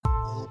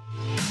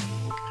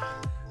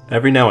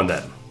Every now and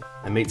then,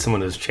 I meet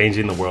someone who's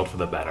changing the world for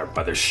the better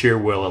by their sheer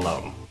will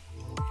alone.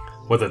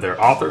 Whether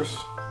they're authors,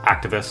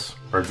 activists,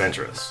 or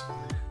adventurous,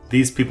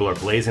 these people are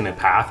blazing a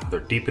path with their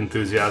deep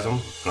enthusiasm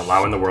and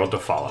allowing the world to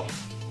follow.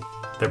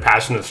 Their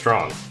passion is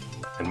strong,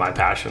 and my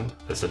passion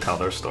is to tell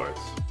their stories.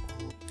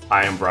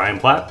 I am Brian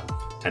Platt,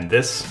 and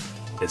this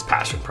is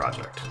Passion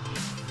Project.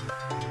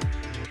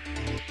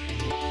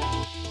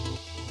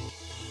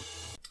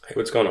 Hey,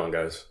 what's going on,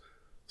 guys?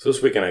 So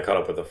this weekend I caught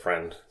up with a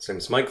friend. His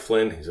name's Mike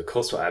Flynn. He's a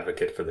coastal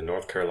advocate for the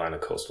North Carolina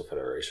Coastal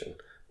Federation.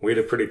 We had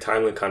a pretty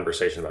timely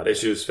conversation about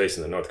issues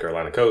facing the North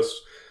Carolina coast,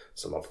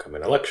 some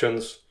upcoming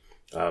elections.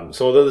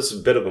 So although this is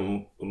a bit of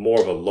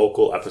more of a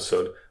local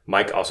episode,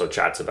 Mike also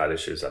chats about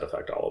issues that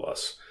affect all of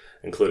us,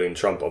 including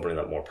Trump opening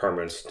up more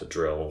permits to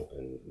drill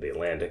in the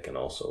Atlantic and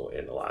also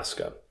in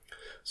Alaska.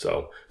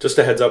 So just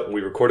a heads up,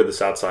 we recorded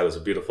this outside. It was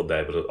a beautiful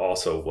day, but it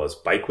also was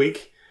Bike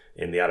Week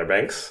in the Outer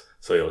Banks.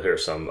 So you'll hear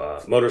some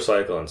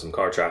motorcycle and some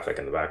car traffic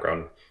in the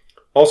background.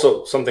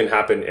 Also, something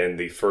happened in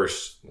the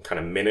first kind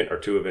of minute or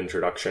two of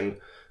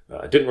introduction.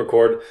 I didn't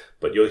record,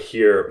 but you'll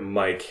hear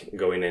Mike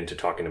going into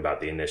talking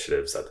about the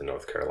initiatives that the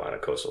North Carolina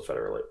Coastal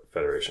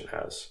Federation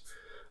has.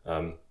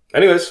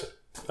 Anyways,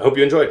 I hope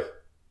you enjoyed.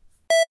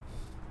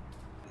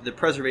 The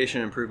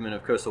preservation and improvement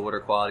of coastal water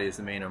quality is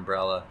the main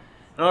umbrella.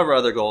 And all of our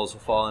other goals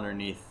will fall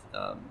underneath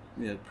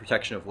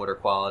protection of water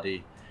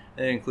quality,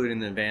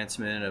 including the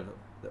advancement of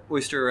the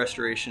oyster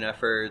restoration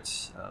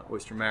efforts,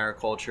 oyster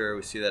mariculture.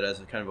 We see that as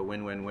a kind of a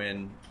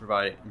win-win-win,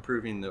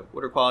 improving the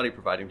water quality,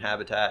 providing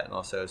habitat, and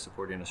also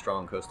supporting a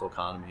strong coastal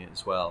economy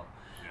as well.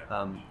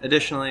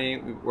 Additionally,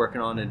 we're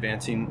working on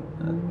advancing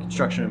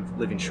construction of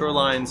living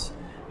shorelines,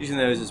 using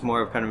those as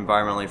more of kind of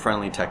environmentally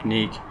friendly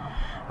technique.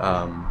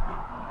 We're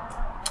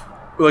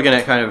looking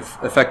at kind of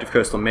effective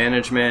coastal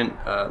management,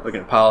 looking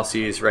at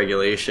policies,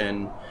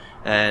 regulation,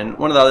 and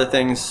one of the other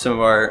things some of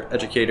our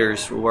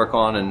educators will work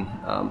on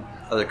and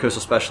other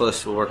coastal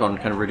specialists will work on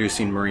kind of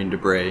reducing marine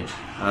debris,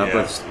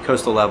 both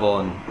coastal level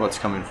and what's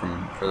coming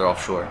from further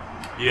offshore.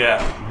 Yeah.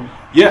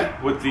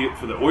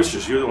 For the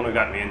oysters, you're the one who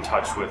got me in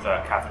touch with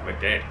Catherine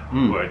McDade,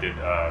 who I did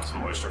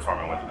some oyster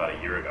farming with about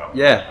a year ago.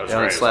 Yeah,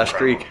 down at Slash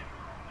Creek.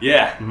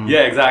 Yeah,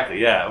 yeah, exactly.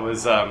 Yeah, it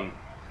was. I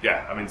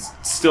mean,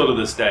 still to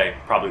this day,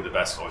 probably the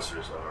best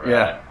oysters I've ever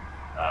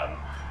had.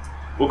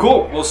 Well,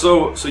 cool. Well,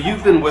 so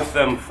you've been with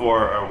them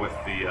with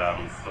the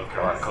North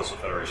Carolina Coastal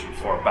Federation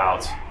for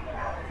about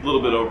a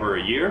little bit over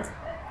a year,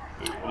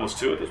 almost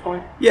 2 at this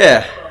point.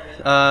 Yeah,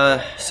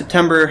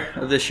 September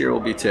of this year will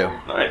be 2.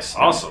 Nice,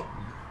 awesome.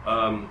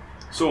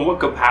 So in what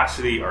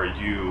capacity are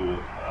you?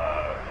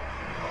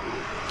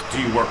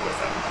 Do you work with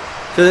them?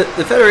 So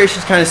the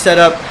federation's kind of set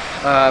up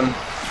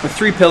with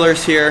 3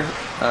 pillars here.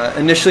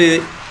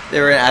 Initially,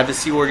 they were an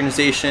advocacy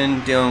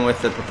organization dealing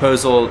with the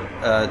proposal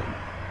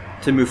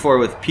to move forward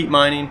with peat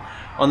mining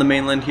on the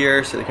mainland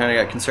here. So they kind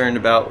of got concerned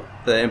about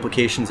the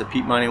implications that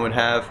peat mining would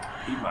have.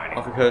 Peat mining.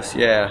 Off the coast,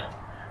 yeah.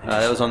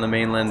 That was on the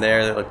mainland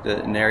there. They looked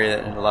at an area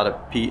that had a lot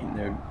of peat,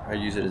 and they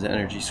use it as an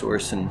energy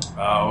source and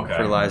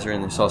fertilizer,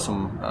 and they saw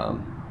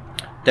some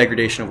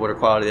degradation of water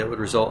quality that would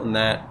result in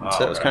that. So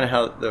that was kind of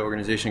how the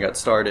organization got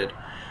started.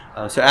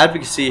 So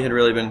advocacy had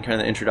really been kind of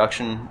the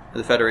introduction of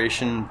the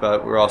Federation,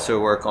 but we also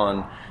work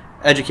on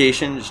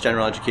education, just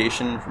general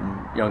education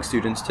from young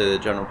students to the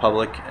general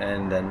public,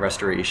 and then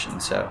restoration.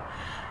 So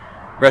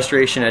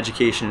restoration,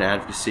 education, and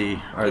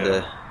advocacy are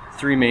the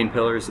 3 main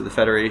pillars of the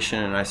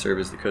Federation, and I serve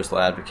as the coastal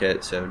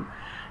advocate. So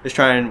just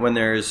trying, when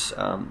there's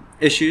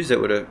issues that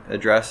would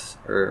address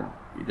or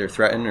either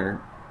threaten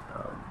or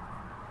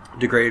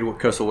degrade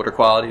coastal water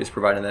quality, is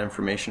providing that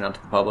information out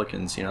to the public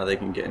and seeing how they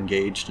can get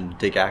engaged and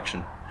take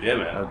action. Yeah,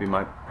 man. That would be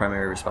my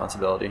primary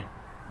responsibility.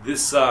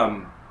 This,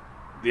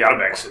 the Outer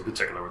Banks in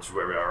particular, which is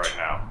where we are right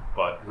now,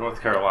 but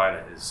North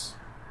Carolina is,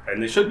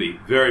 and they should be,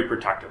 very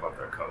protective of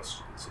their coast.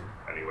 You can see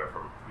anywhere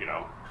from,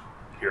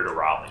 here to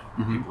Raleigh.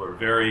 Mm-hmm. People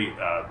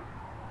are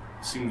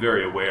seem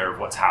very aware of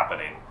what's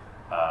happening.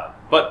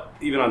 But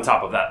even on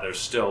top of that, there's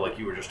still, like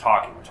you were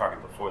talking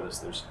before this,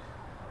 there's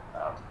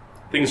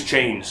things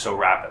change so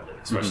rapidly,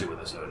 especially with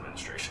this new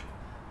administration.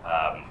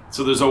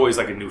 So there's always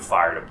like a new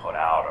fire to put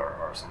out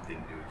or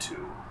something new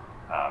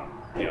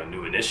to,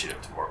 new initiative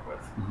to work with.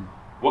 Mm-hmm.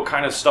 What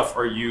kind of stuff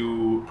are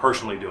you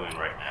personally doing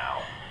right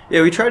now?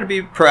 Yeah, we try to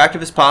be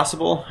proactive as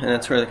possible, and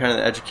that's where the kind of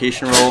the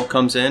education role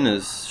comes in,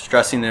 is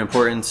stressing the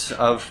importance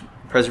of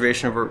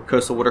preservation of our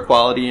coastal water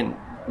quality and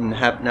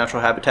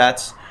natural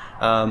habitats.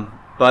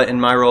 But in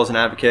my role as an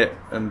advocate,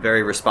 I'm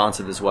very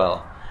responsive as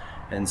well.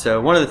 And so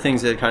one of the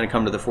things that had kind of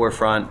come to the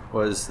forefront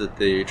was that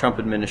the Trump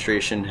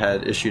administration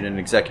had issued an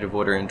executive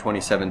order in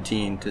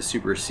 2017 to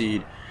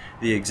supersede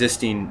the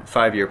existing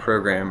 5-year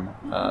program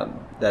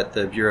that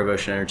the Bureau of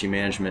Ocean Energy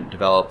Management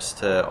develops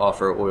to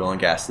offer oil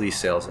and gas lease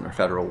sales in our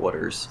federal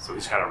waters. So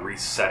he's kind of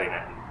resetting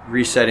it.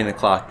 Resetting the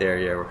clock there,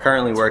 yeah. We're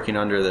currently working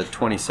under the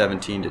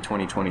 2017 to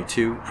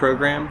 2022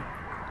 program.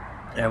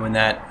 And when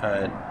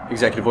that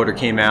executive order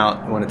came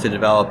out, we wanted to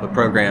develop a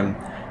program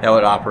that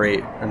would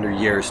operate under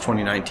years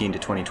 2019 to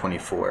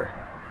 2024.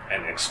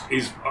 And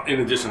he's, in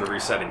addition to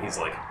resetting, he's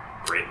like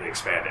greatly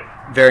expanded.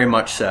 Very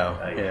much so,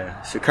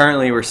 yeah. So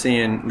currently we're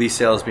seeing lease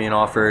sales being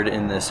offered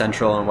in the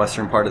central and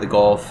western part of the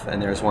Gulf,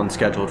 and there's one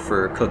scheduled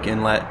for Cook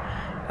Inlet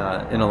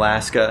in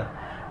Alaska.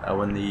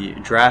 When the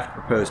draft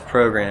proposed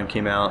program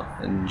came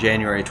out in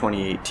January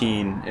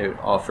 2018, it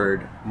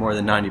offered more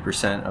than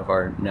 90% of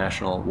our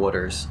national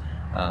waters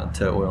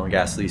to oil and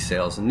gas lease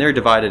sales. And they're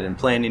divided in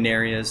planning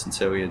areas, and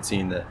so we had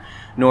seen the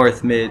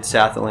North, Mid,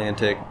 South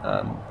Atlantic,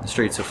 the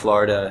Straits of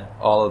Florida,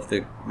 all of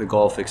the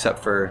Gulf except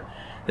for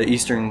the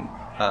Eastern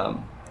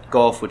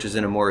Gulf, which is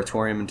in a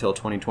moratorium until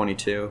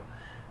 2022,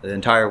 the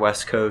entire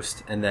West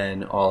Coast, and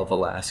then all of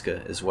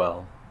Alaska as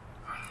well.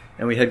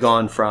 And we had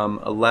gone from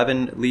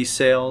 11 lease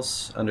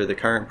sales under the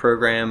current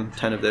program,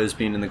 10 of those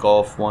being in the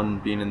Gulf, 1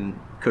 being in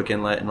Cook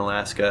Inlet in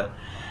Alaska.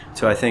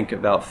 So I think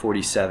about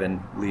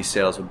 47 lease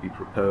sales would be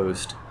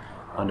proposed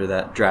under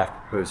that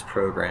draft proposed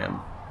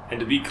program. And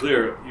to be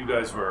clear, you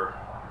guys were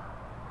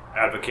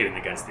advocating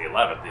against the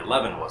 11. The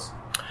 11 was?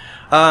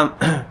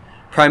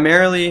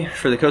 Primarily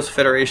for the Coastal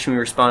Federation, we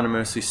respond to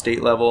mostly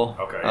state level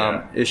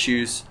Okay,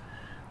 issues.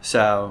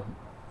 So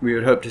we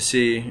would hope to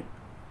see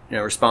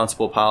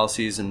responsible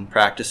policies and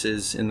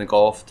practices in the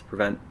Gulf to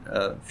prevent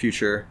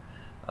future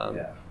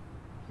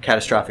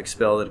catastrophic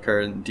spill that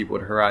occurred in the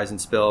Deepwater Horizon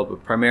spill.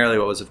 But primarily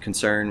what was of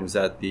concern was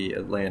that the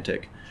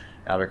Atlantic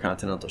Outer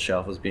Continental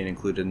Shelf was being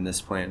included in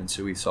this plan. And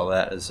so we saw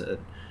that as a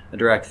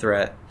direct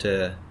threat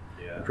to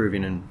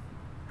improving and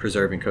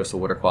preserving coastal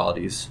water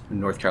qualities in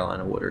North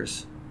Carolina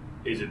waters.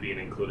 Is it being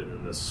included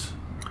in this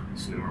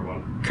newer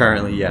one?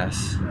 Currently,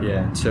 yes.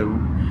 Yeah. So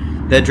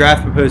that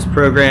draft proposed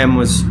program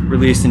was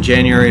released in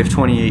January of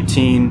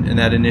 2018, and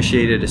that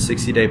initiated a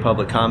 60-day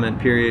public comment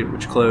period,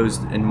 which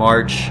closed in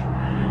March.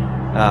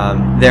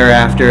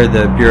 Thereafter,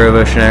 the Bureau of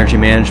Ocean Energy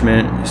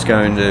Management is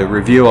going to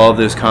review all of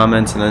those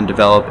comments and then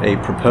develop a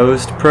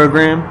proposed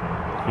program.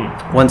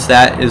 Once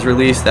that is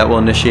released, that will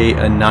initiate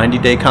a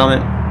 90-day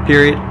comment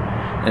period.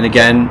 And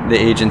again, the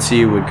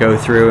agency would go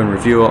through and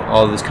review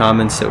all of those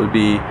comments that would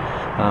be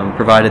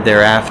provided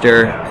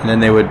thereafter, and then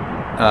they would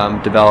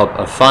develop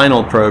a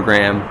final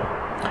program.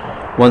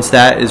 Once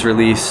that is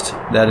released,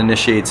 that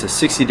initiates a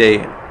 60-day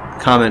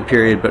comment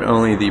period, but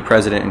only the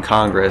President and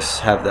Congress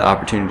have the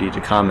opportunity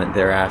to comment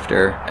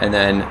thereafter. And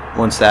then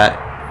once that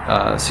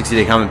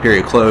 60-day comment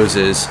period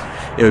closes,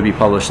 it would be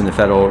published in the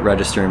Federal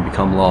Register and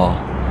become law.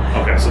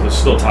 Okay, so there's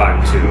still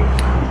time to...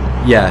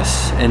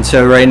 Yes, and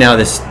so right now,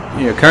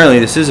 currently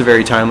this is a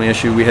very timely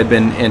issue. We had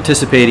been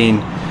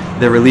anticipating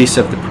the release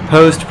of the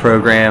proposed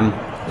program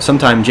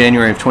sometime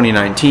January of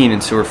 2019,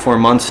 and so we're 4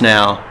 months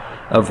now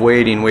of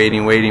waiting.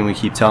 We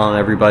keep telling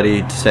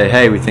everybody to say,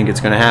 hey, we think it's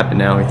going to happen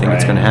now. We think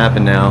it's going to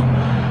happen now.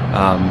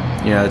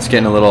 It's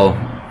getting a little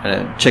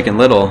chicken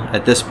little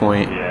at this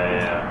point.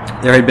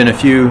 Yeah. There had been a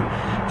few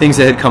things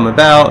that had come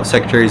about.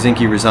 Secretary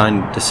Zinke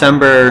resigned in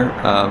December.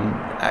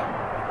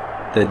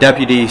 The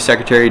Deputy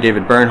Secretary,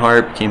 David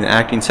Bernhardt, became the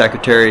acting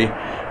secretary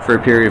for a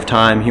period of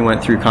time. He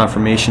went through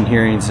confirmation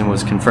hearings and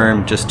was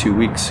confirmed just 2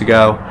 weeks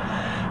ago.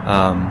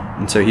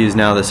 And so he is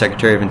now the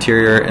Secretary of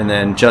Interior. And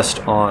then just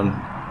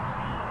on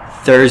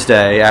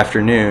Thursday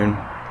afternoon,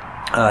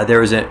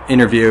 there was an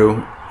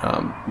interview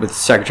with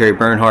Secretary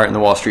Bernhardt in the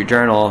Wall Street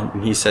Journal,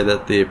 and he said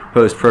that the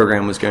proposed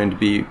program was going to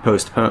be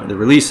postponed. The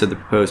release of the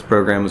proposed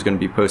program was going to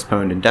be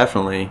postponed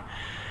indefinitely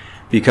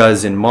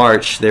because in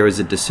March there was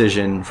a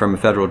decision from a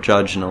federal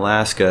judge in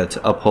Alaska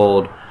to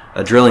uphold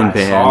a drilling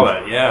ban. I saw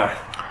that,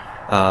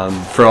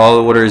 yeah. For all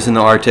the waters in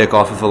the Arctic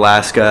off of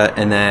Alaska,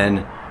 and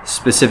then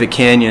specific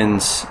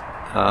canyons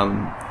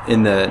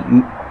in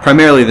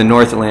primarily the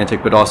North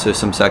Atlantic, but also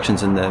some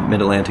sections in the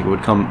Mid-Atlantic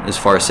would come as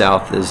far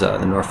south as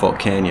the Norfolk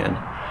Canyon.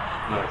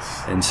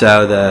 Nice. And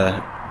so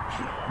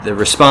the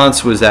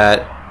response was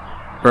that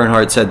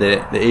Bernhardt said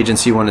that the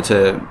agency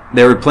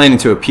they were planning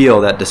to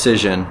appeal that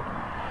decision,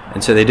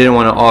 and so they didn't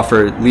want to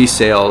offer lease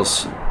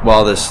sales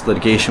while this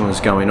litigation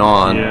was going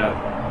on.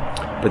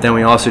 Yeah. But then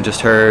we also just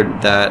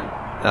heard that,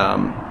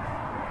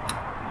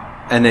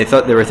 and they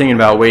were thinking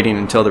about waiting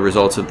until the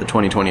results of the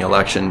 2020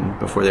 election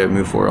before they would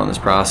move forward on this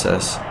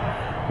process.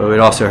 But we'd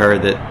also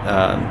heard that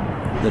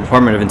the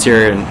Department of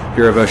Interior and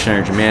Bureau of Ocean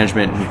Energy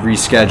Management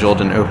rescheduled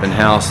an open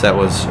house that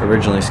was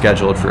originally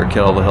scheduled for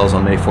Kilauea Hills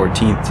on May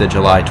 14th to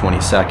July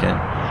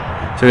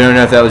 22nd. So we don't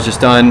know if that was just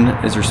done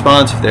as a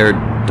response, if they're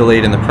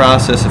delayed in the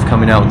process of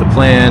coming out with the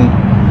plan.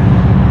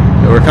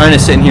 But we're kind of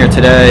sitting here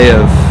today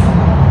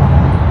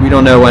we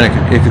don't know when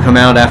it could come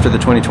out after the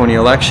 2020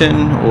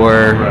 election,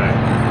 or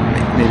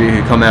maybe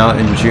it could come out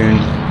in June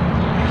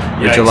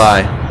or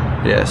July.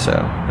 Yeah, so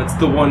that's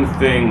the one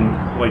thing,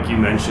 like you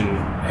mentioned,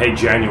 hey,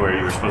 January,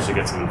 you were supposed to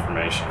get some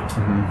information.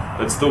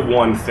 Mm-hmm. That's the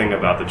one thing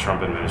about the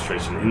Trump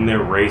administration. In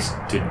their race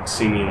to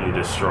seemingly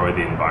destroy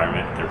the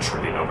environment, they're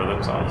tripping over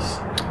themselves.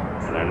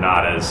 And they're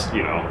not as,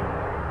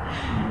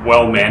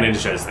 well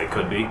managed as they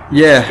could be.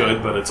 Yeah. It's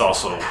good, but it's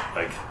also,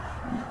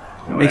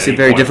 makes it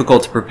very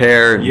difficult to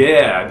prepare.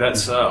 Yeah,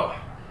 that's so.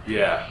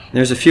 Yeah.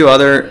 There's a few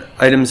other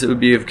items that would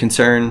be of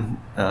concern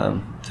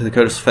to the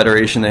Coastal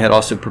Federation. They had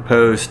also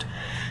proposed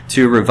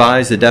to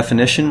revise the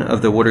definition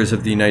of the waters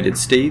of the United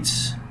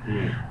States.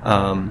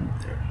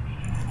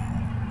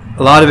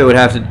 a lot of it would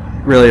have to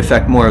really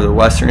affect more of the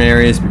western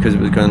areas because it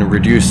was going to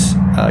reduce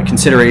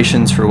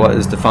considerations for what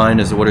is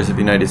defined as the waters of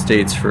the United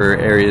States for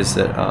areas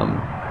that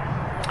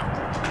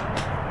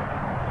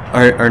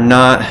are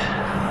not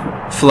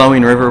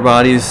flowing river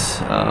bodies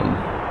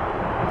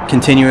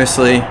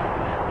continuously.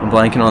 I'm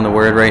blanking on the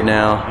word right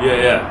now.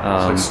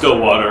 Yeah. It's like still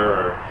water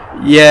or...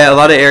 Yeah, a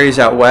lot of areas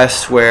out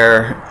west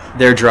where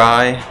they're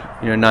dry,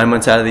 9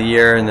 months out of the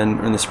year, and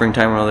then in the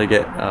springtime where they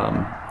get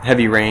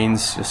heavy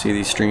rains, you'll see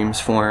these streams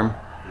form.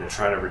 They're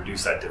trying to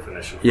reduce that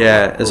definition.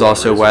 Yeah, as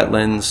also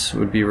wetlands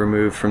would be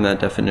removed from that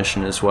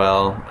definition as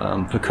well.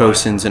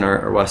 Precocins in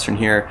our western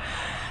here.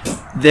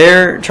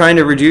 They're trying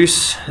to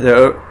reduce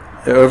the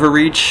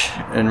overreach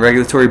and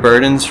regulatory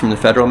burdens from the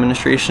federal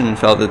administration and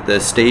felt that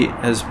the state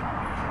has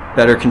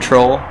better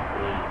control.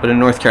 But in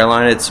North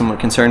Carolina, it's somewhat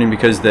concerning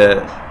because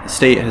the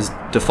state has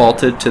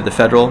defaulted to the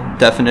federal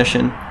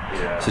definition.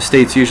 Yeah. So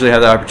states usually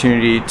have the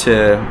opportunity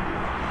to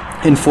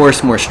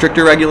enforce more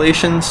stricter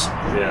regulations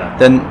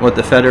than what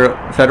the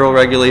federal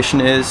regulation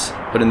is.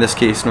 But in this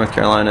case, North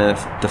Carolina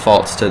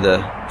defaults to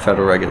the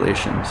federal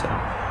regulation. So,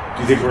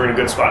 do you think we're in a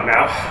good spot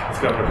now with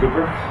Governor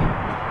Cooper?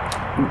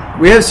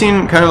 We have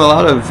seen kind of a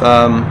lot of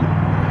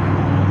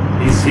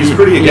he's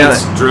pretty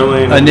against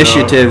drilling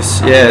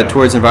initiatives,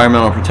 towards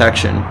environmental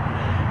protection.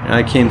 And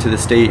I came to the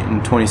state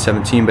in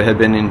 2017, but had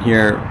been in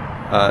here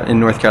in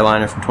North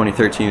Carolina from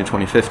 2013 to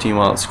 2015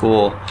 while at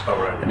school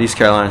at East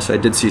Carolina. So I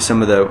did see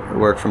some of the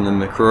work from the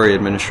McCrory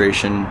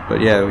administration.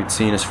 But yeah, we'd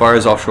seen as far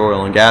as offshore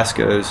oil and gas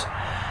goes,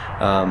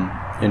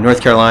 in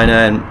North Carolina,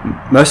 and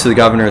most of the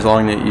governors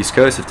along the East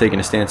Coast have taken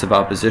a stance of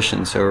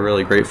opposition. So we're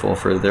really grateful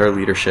for their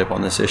leadership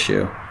on this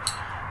issue.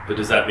 But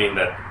does that mean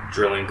that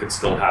drilling could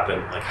still happen?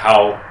 Like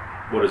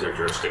what is their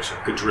jurisdiction?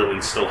 Could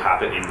drilling still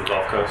happen in the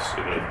Gulf Coast?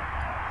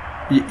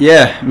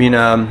 Yeah, I mean,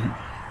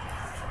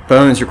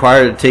 BOEM is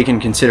required to take in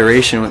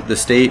consideration what the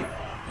state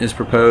is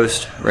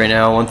proposed right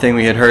now. One thing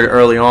we had heard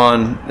early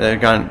on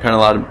that got kind of a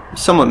lot of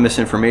somewhat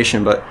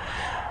misinformation, but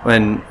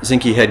when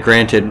Zinke had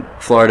granted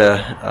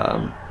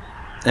Florida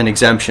an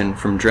exemption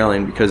from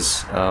drilling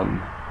because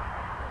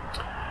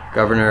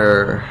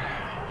Governor,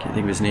 I can't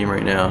think of his name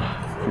right now,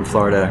 from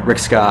Florida, Rick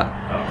Scott,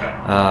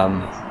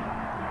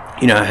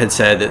 had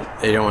said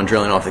that they don't want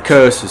drilling off the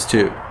coast. It was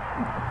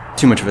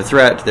too much of a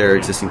threat to their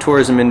existing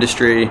tourism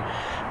industry,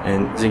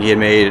 and Zinke had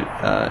made,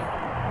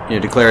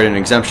 declared an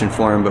exemption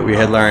for him, but we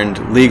had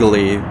learned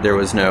legally there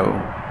was no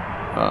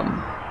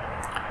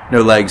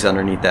legs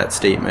underneath that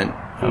statement,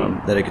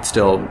 that it could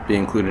still be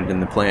included in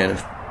the plan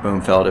if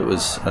BOEM felt it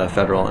was a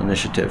federal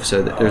initiative.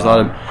 So there's a lot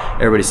of,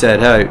 everybody said,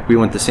 hey, we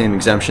want the same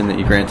exemption that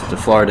you granted to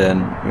Florida,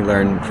 and we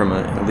learned from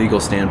a legal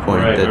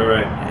standpoint that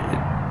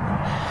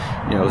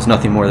it was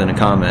nothing more than a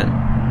comment.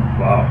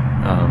 Wow.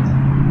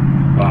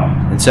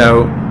 And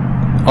so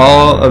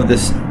all of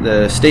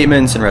the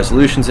statements and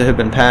resolutions that have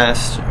been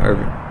passed are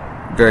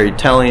very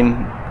telling,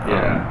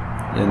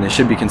 and they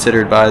should be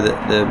considered by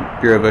the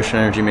Bureau of Ocean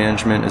Energy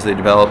Management as they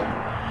develop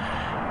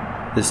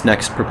this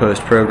next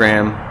proposed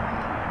program,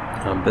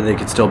 but they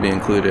could still be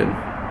included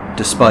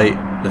despite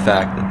the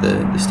fact that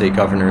the state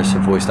governors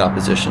have voiced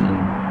opposition.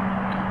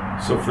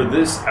 So for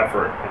this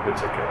effort in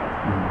particular,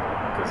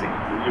 because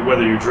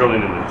whether you're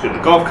drilling in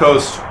the Gulf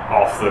Coast,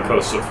 off the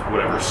coast of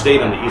whatever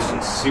state on the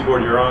eastern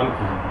seaboard you're on,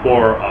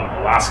 or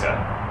Alaska,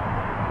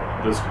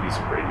 those could be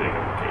some pretty big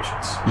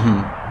implications.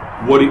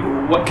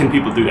 What can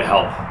people do to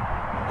help,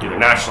 either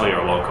nationally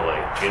or locally,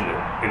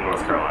 in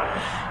North Carolina?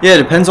 Yeah,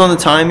 it depends on the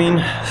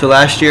timing. So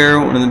last year,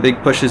 one of the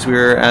big pushes we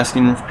were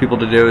asking for people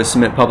to do is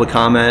submit public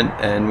comment,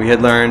 and we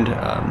had learned,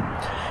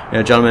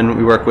 gentlemen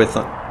we work with,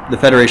 the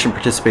Federation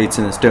participates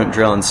in this Don't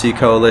Drill and See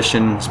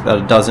Coalition. It's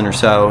about a dozen or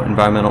so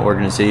environmental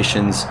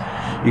organizations.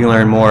 You can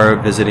learn more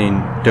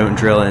visiting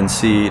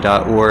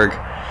don'tdrillandsee.org.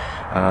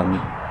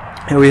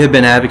 And we have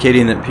been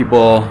advocating that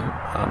people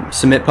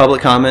submit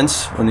public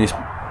comments when these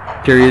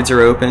periods are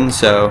open.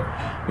 So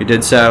we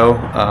did so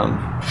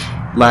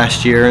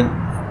last year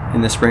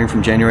in the spring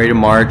from January to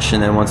March,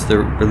 and then once the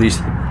release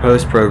of the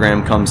proposed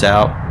program comes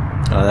out,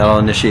 that'll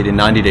initiate a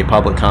 90-day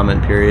public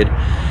comment period.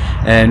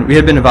 And we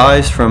had been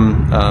advised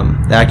from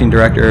the acting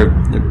director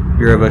of the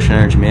Bureau of Ocean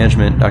Energy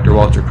Management, Dr.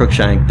 Walter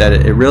Cruikshank, that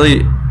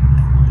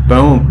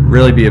BOEM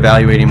really be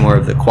evaluating more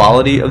of the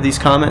quality of these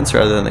comments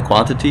rather than the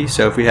quantity.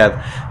 So if we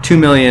have 2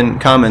 million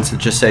comments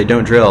that just say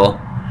don't drill,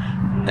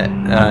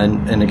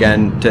 and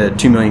again to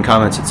 2 million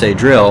comments that say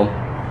drill,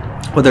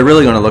 what they're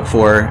really going to look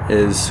for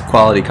is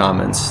quality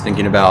comments,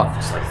 thinking about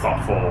just like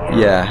thoughtful,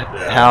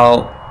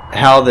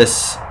 how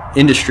this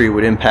industry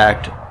would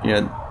impact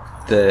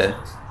the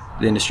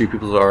industry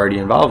people are already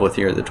involved with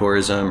here, the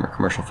tourism or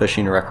commercial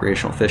fishing or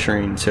recreational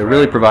fishing. So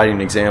really providing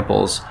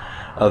examples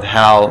of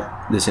how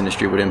this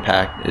industry would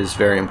impact is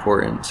very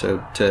important.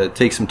 So to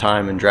take some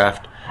time and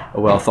draft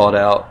a well thought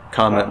out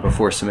comment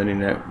before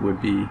submitting it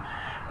would be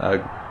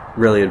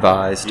really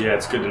advised. Yeah,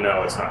 it's good to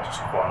know it's not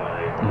just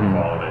quantity or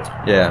quality.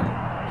 Yeah.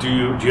 Do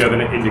you have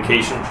an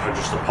indication or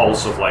just a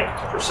pulse of like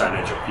a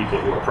percentage of people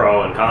who are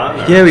pro and con?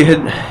 Or? Yeah,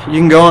 you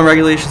can go on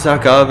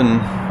regulations.gov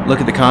and look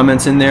at the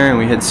comments in there, and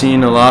we had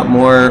seen a lot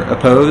more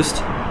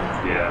opposed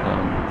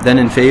then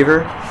in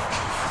favor.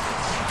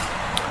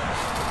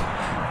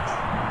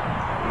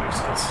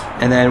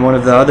 And then one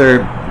of the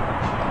other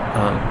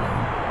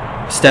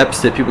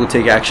steps that people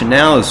take action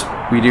now is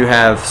we do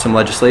have some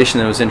legislation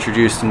that was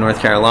introduced in North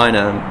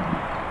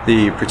Carolina,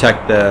 the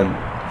Protect the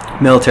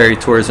Military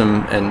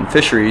Tourism and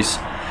Fisheries,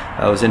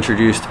 was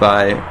introduced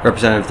by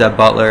Representative Deb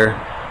Butler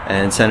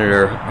and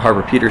Senator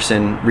Harbor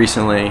Peterson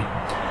recently.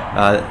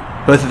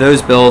 Both of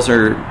those bills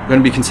are going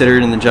to be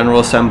considered in the General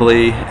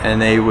Assembly,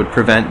 and they would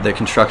prevent the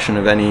construction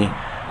of any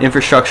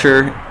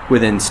infrastructure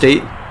within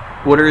state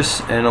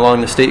waters and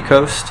along the state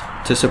coast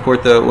to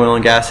support the oil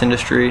and gas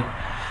industry.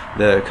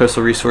 The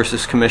Coastal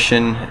Resources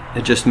Commission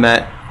had just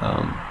met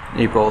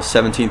April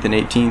 17th and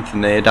 18th,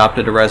 and they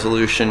adopted a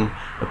resolution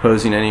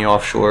opposing any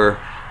offshore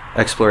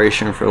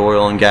exploration for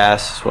oil and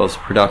gas as well as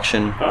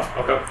production. Oh,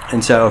 okay.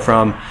 And so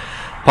from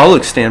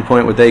public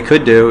standpoint, what they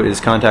could do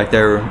is contact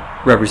their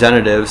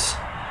representatives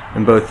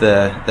in both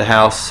the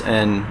House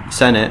and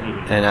Senate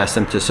and ask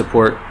them to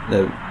support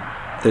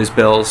those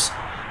bills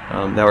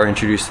that were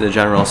introduced to the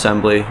General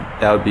Assembly.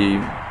 That would be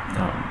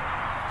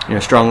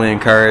strongly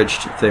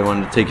encouraged if they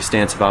wanted to take a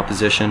stance of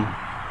opposition.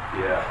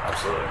 Yeah,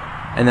 absolutely.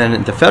 And then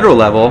at the federal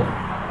level,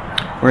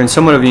 we're in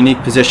somewhat of a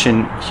unique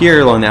position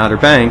here along the Outer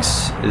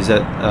Banks, is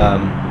that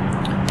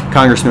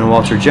Congressman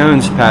Walter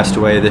Jones passed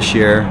away this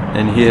year,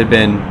 and he had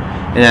been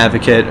an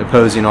advocate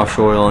opposing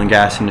offshore oil and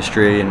gas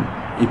industry, and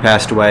he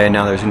passed away, and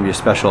now there's going to be a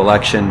special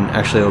election.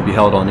 Actually, it will be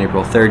held on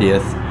April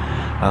 30th.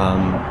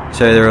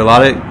 So there are a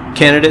lot of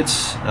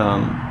candidates,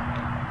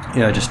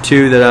 just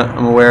two that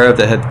I'm aware of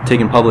that have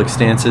taken public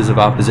stances of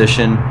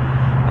opposition.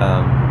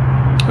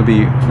 It would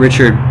be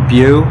Richard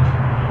Bugh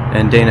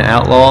and Dana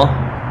Outlaw.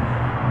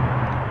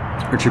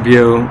 Richard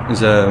Bugh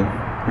is a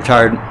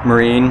retired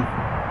Marine,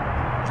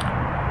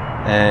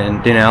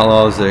 and Dana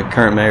Outlaw is the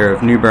current mayor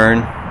of New Bern.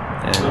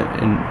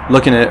 And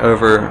looking at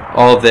over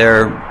all of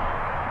their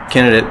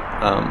candidate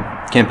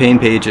campaign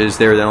pages,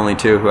 they were the only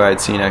two who I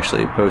had seen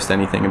actually post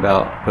anything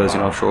about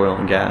opposing offshore oil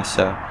and gas.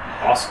 So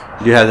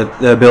awesome. You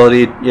have the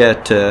ability,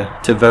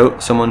 to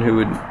vote someone who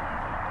would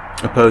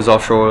oppose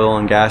offshore oil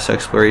and gas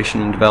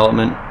exploration and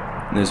development.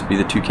 And those would be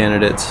the two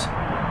candidates.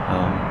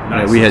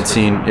 We had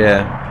seen,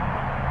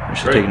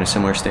 actually taking a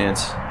similar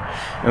stance.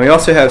 And we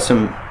also have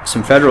some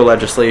federal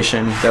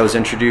legislation that was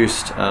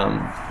introduced.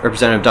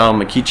 Representative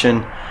Donald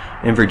McEachin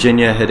in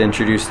Virginia had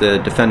introduced the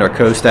Defend Our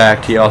Coast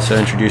Act. He also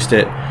introduced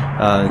it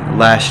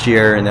last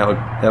year, and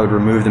that would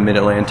remove the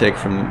Mid-Atlantic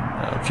from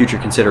future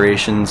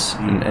considerations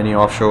in any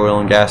offshore oil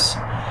and gas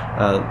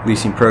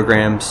leasing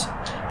programs.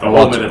 The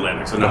whole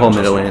Mid-Atlantic. So the whole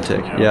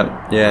Mid-Atlantic,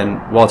 yeah.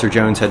 And Walter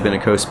Jones had been a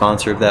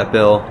co-sponsor of that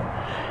bill.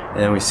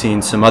 And we've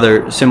seen some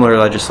other similar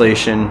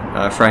legislation.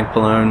 Frank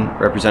Pallone,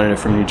 representative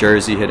from New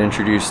Jersey, had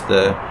introduced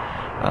the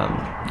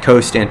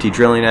Coast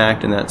Anti-Drilling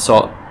Act, and that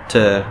sought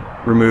to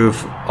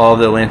remove all of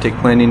the Atlantic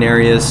planning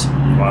areas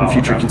for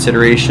future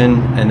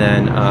consideration. And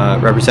then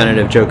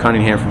Representative Joe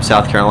Cunningham from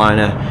South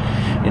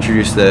Carolina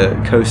introduced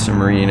the Coast and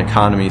Marine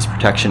Economies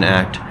Protection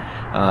Act.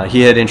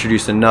 He had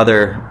introduced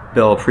another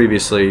bill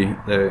previously,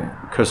 the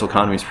Coastal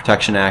Economies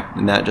Protection Act,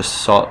 and that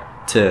just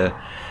sought to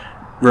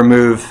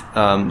remove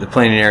the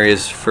planning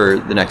areas for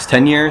the next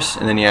 10 years,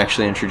 and then he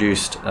actually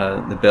introduced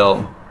the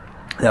bill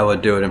that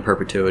would do it in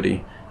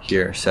perpetuity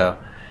here. So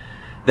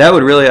that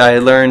would really, I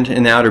learned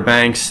in the Outer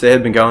Banks, they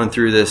had been going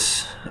through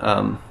this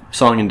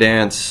song and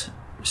dance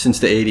since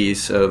the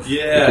 80s of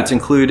if it's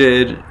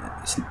included,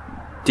 it's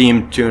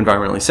deemed too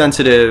environmentally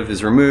sensitive,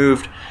 is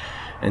removed.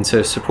 And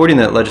so supporting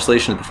that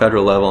legislation at the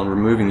federal level and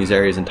removing these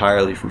areas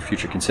entirely from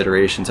future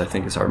considerations, I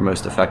think, is our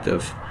most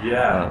effective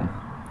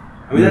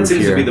that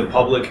seems to be the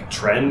public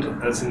trend.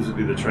 That seems to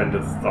be the trend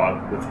of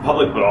thought with the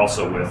public, but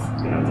also with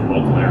the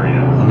local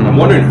area. Mm-hmm. I'm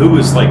wondering who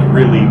is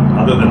really,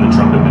 other than the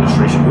Trump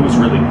administration, who is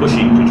really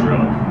pushing to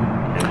drill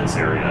in this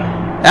area?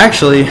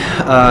 Actually,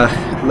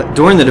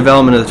 during the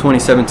development of the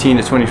 2017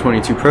 to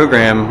 2022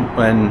 program,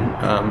 when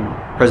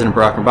President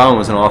Barack Obama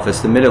was in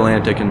office, the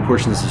Mid-Atlantic and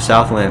portions of the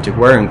South Atlantic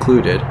were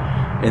included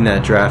in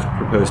that draft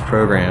proposed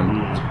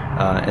program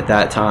at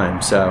that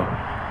time. So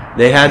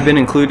they had been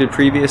included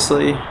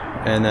previously,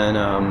 and then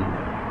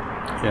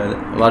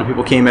a lot of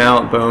people came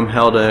out. BOEM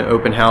held an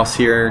open house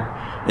here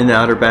in the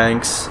Outer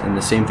Banks, and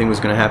the same thing was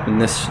going to happen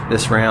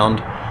this round.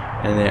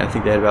 And I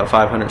think they had about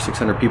 500,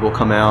 600 people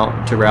come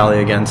out to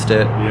rally against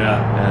it.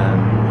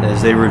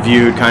 As they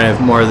reviewed kind of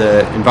more of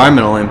the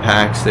environmental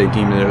impacts, they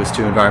deemed that it was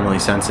too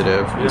environmentally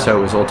sensitive, and so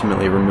it was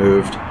ultimately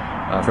removed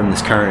from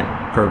this current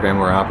program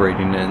we're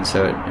operating in.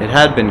 So it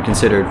had been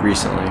considered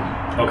recently.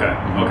 Okay.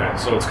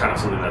 So it's kind of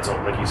something that's,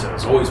 like you said,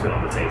 it's always been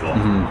on the table,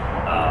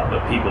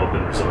 but people have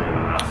been resilient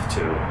enough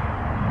to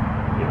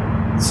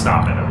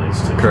stop it, at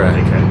least, to kind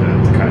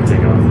of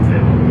take it off the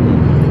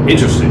table.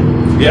 Interesting.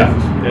 Yeah.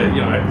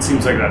 It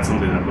seems like that's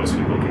something that most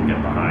people can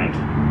get behind,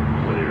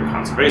 whether you're a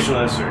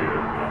conservationist or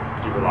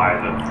you rely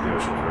on the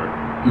ocean for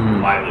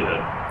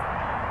livelihood.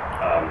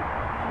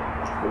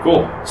 Well,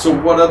 cool. So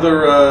what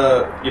other,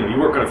 you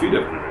work on a few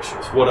different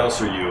initiatives. What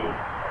else are you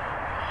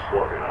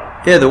working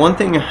on? Yeah, the one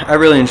thing I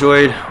really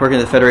enjoyed working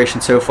at the Federation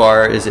so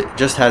far is it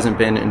just hasn't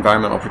been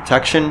environmental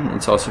protection.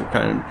 It's also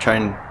kind of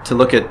trying to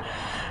look at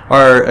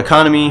our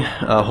economy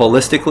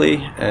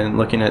holistically and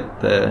looking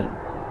at the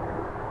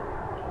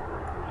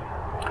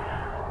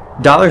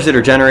dollars that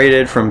are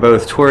generated from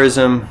both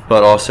tourism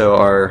but also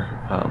our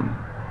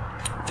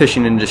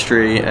fishing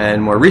industry,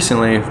 and more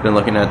recently we've been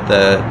looking at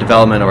the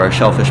development of our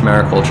shellfish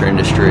mariculture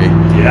industry.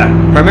 Yeah.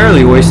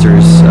 Primarily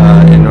oysters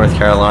in North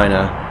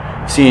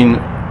Carolina. Seen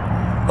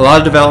a lot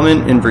of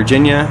development in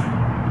Virginia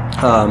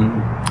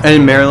and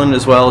in Maryland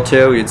as well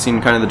too. We had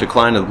seen kind of the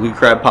decline of the blue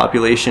crab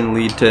population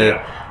lead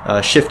to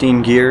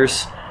shifting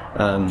gears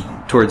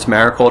towards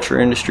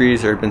mariculture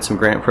industries. There have been some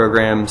grant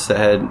programs that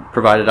had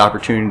provided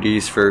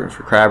opportunities for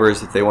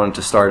crabbers if they wanted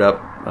to start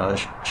up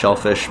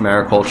shellfish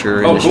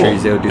mariculture industries.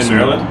 Cool. They would do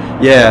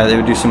Maryland? Yeah, they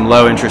would do some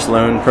low interest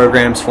loan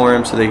programs for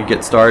them so they could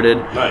get started.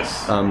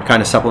 Nice.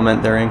 Kind of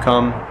supplement their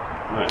income.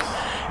 Nice.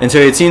 And so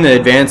you'd seen the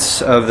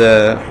advance of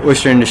the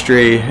oyster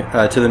industry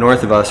to the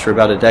north of us for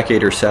about a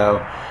decade or so.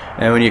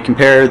 And when you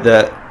compare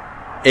the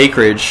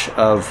acreage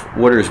of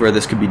waters where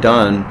this could be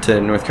done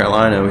to North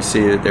Carolina, we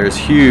see that there's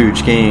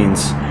huge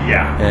gains.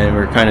 Yeah. And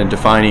we're kind of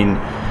defining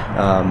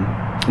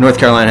North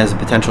Carolina has the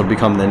potential to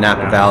become the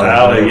Napa Valley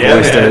of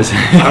oysters.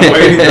 I'm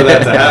waiting for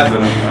that to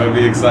happen. I would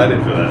be excited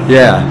for that.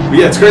 Yeah. But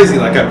yeah, it's crazy.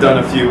 Like I've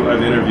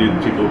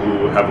interviewed people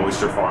who have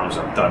oyster farms.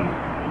 I've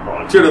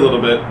volunteered a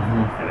little bit,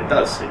 and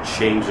it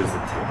changes the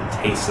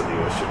taste of the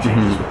oyster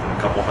changes within a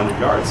couple hundred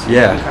yards.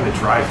 Yeah. You kind of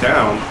drive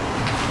down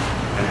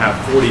and have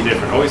 40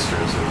 different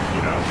oysters in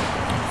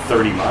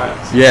 30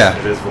 miles. Yeah.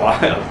 It is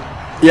wild.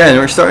 Yeah, and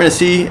we're starting to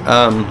see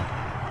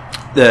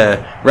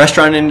the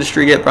restaurant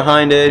industry get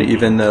behind it,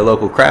 even the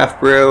local craft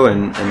brew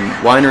and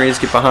wineries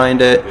get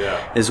behind it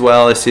as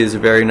well. I see it as a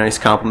very nice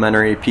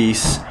complementary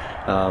piece.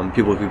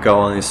 People could go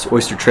on these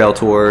oyster trail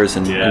tours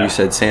and, like you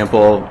said,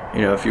 sample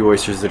a few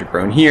oysters that are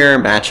grown here,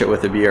 match it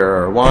with a beer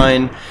or a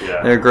wine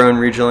that are grown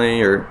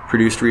regionally or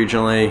produced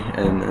regionally,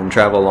 and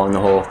travel along the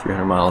whole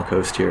 300-mile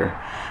coast here.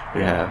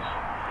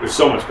 There's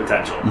so much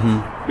potential.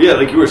 But yeah,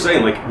 like you were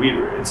saying,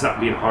 it's not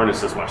being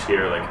harnessed as much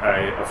here. Like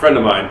a friend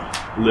of mine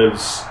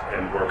lives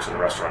and works in a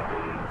restaurant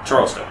in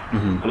Charleston,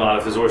 and a lot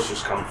of his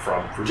oysters come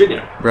from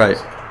Virginia. Right.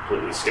 So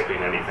completely skipping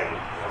anything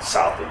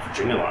south of the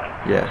Virginia line.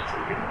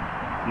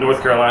 Yeah. So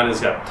North Carolina's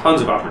got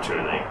tons of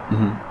opportunity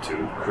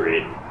to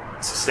create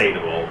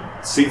sustainable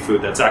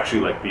seafood that's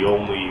actually like the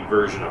only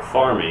version of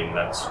farming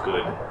that's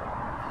good,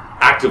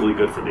 actively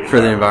good for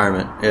the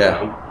environment.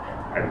 Yeah.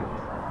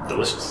 And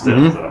delicious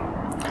still. So.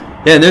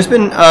 Yeah, and there's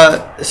been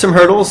some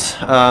hurdles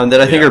that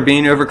I think are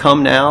being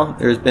overcome now.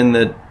 There's been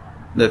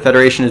the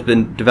Federation has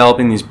been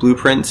developing these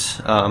blueprints.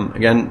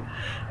 Again,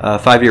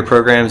 5-year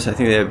programs. I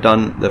think they have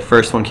done, the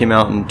first one came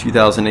out in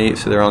 2008,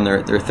 so they're on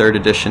their third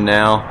edition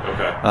now.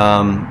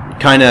 Okay.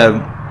 Kind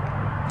of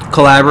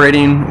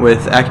collaborating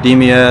with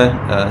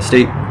academia,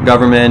 state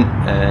government,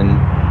 and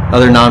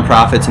other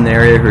nonprofits in the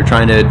area who are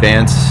trying to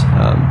advance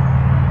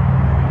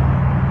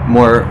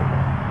more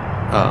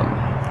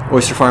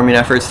oyster farming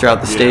efforts throughout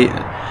the state.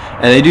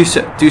 And they do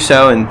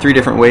so in 3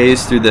 different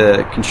ways: through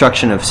the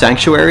construction of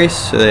sanctuaries.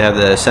 So they have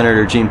the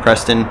Senator Gene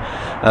Preston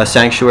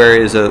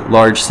Sanctuary is a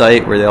large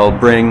site where they'll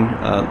bring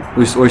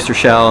loose oyster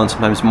shell and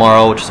sometimes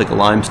marl, which is like a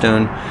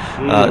limestone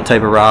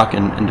type of rock,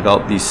 and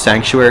develop these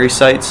sanctuary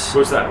sites.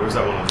 Where's that? Where's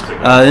that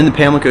one? In the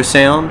Pamlico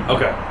Sound.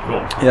 Okay,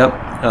 cool. Yep.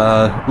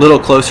 A little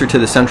closer to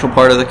the central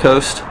part of the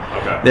coast.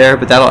 Okay. There,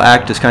 but that'll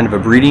act as kind of a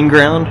breeding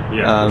ground.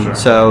 Yeah, for sure.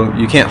 So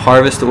you can't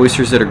harvest the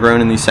oysters that are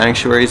grown in these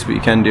sanctuaries, but you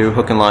can do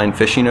hook and line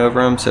fishing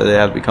over them. So they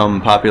have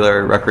become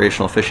popular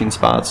recreational fishing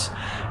spots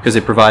because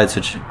they provide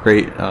such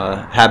great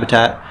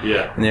habitat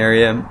in the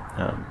area,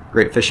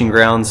 great fishing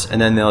grounds.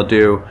 And then they'll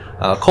do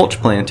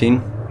culch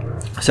planting.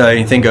 So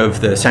you think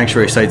of the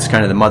sanctuary sites as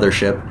kind of the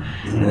mothership,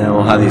 and then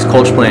we'll have these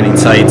culch planting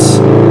sites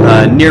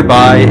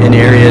nearby in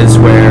areas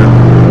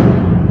where.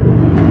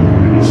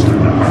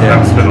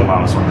 That's been a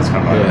lot of fun that's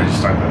come by. Just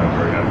start that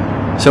over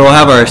again. So we'll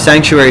have our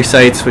sanctuary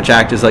sites, which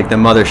act as like the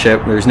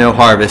mothership. There's no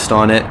harvest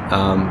on it,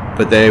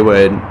 but they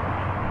would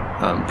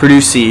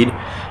produce seed,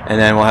 and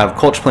then we'll have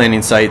culch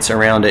planting sites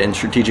around it in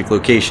strategic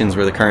locations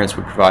where the currents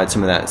would provide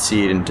some of that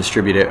seed and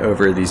distribute it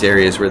over these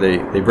areas where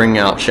they bring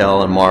out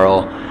shell and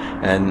marl,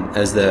 and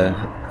as the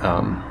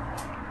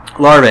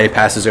larvae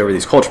passes over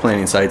these culch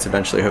planting sites,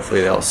 eventually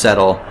hopefully they'll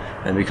settle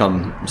and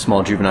become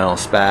small juvenile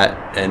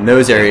spat, and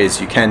those areas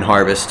you can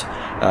harvest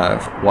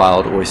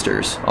wild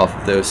oysters off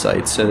of those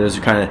sites. So those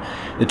are kind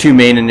of the 2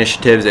 main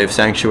initiatives. They have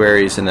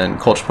sanctuaries and then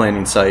culch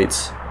planting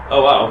sites.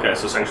 Oh wow, okay,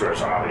 so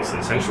sanctuaries are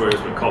obviously sanctuaries,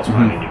 but culch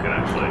planting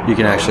you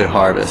can actually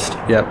harvest.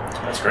 Yep.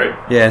 That's great.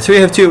 Yeah, so we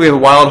have 2. We have a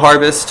wild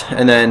harvest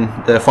and then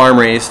the farm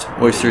raised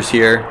oysters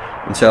here.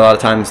 And so a lot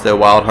of times the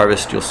wild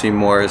harvest you'll see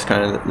more as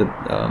kind of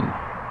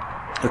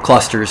the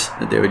clusters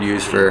that they would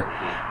use for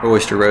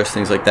oyster roast,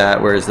 things like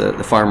that, whereas the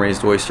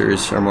farm-raised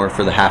oysters are more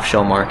for the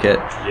half-shell market.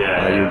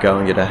 You would go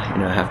and get a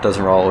half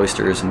dozen raw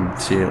oysters and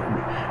see it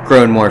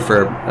grown more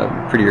for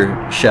a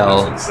prettier shell. I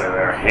was going to say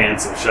they're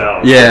handsome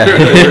shells. Yeah.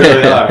 They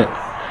really are.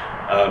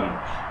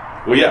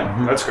 Well,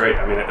 yeah, that's great.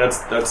 I mean,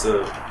 that's a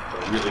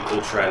really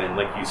cool trend, and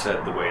like you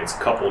said, the way it's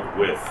coupled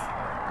with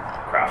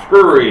craft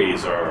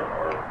breweries or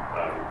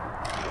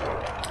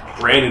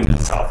branding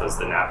itself as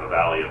the Napa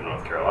Valley of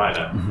North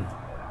Carolina.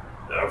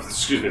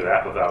 Excuse me, the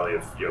Napa Valley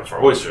of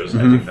for oysters.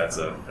 I think that's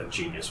a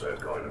genius way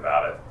of going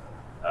about it.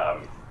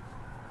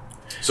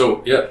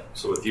 So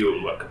with you,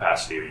 in what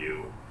capacity are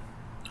you?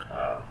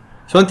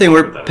 So one thing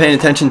we're paying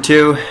attention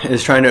to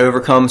is trying to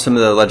overcome some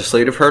of the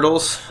legislative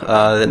hurdles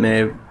that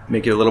may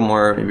make it a little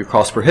more maybe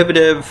cost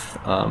prohibitive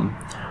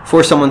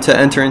for someone to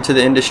enter into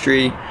the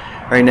industry.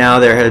 Right now,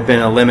 there had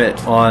been a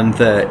limit on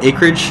the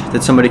acreage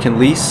that somebody can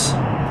lease.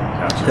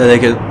 Gotcha. So they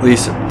could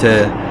lease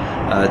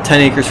to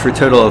 10 acres for a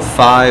total of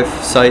 5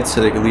 sites,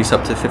 so they could lease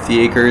up to 50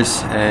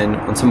 acres. And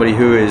on somebody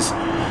who is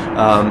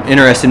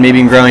interested maybe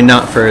in growing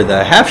not for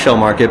the half-shell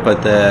market,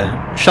 but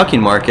the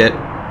shucking market,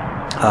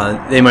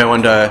 they might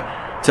want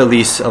to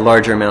lease a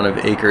larger amount of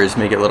acres,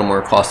 make it a little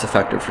more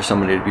cost-effective for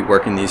somebody to be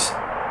working these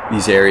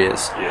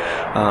areas.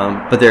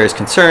 Yeah. But there is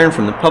concern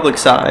from the public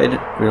side.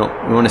 We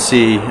want to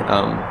see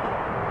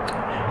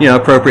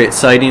appropriate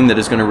siting that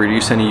is going to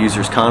reduce any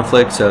user's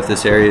conflict. So if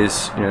this area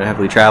is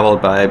heavily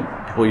traveled by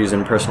people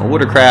using personal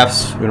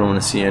watercrafts, we don't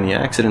want to see any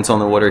accidents on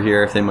the water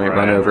here if they might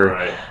run over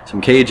some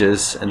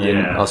cages. And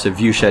then also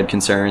view shed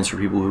concerns for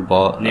people who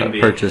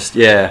purchased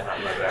not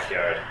in my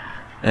backyard.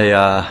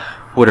 a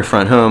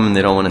waterfront home, and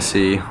they don't want to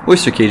see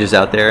oyster cages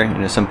out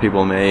there. Some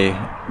people may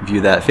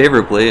view that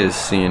favorably as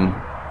seeing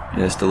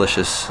this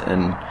delicious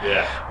and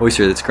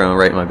oyster that's grown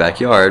right in my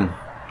backyard,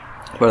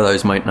 but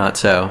others might not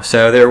so.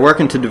 So they're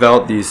working to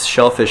develop these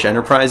shellfish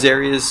enterprise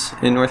areas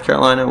in North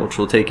Carolina, which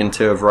will take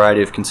into a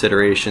variety of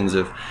considerations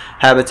of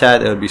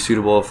habitat that would be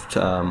suitable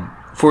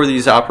for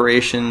these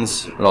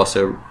operations, but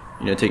also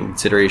take into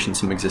consideration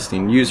some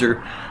existing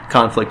user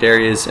conflict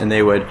areas, and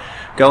they would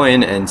go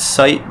in and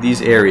site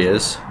these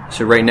areas.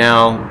 So right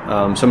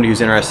now, somebody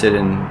who's interested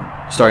in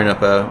starting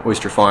up a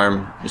oyster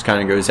farm just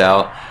kind of goes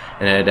out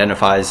and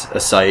identifies a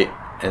site,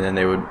 and then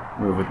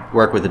we would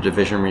work with the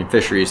Division of Marine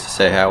Fisheries to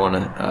say, hey, I want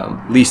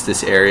to lease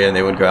this area, and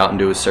they would go out and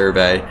do a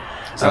survey.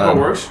 Is that how it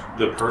works?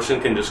 The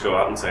person can just go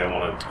out and say, I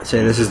want to...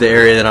 Say, this is the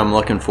area that I'm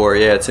looking for.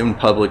 Yeah, it's in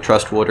public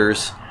trust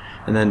waters.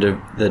 And then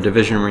the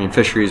Division of Marine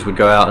Fisheries would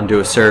go out and do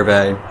a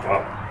survey.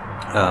 Wow.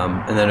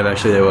 And then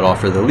eventually they would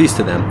offer the lease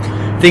to them.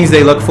 Things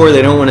they look for,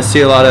 they don't want to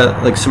see a lot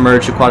of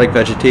submerged aquatic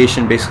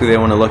vegetation. Basically, they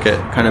want to look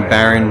at kind of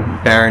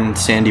barren,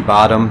 sandy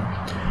bottom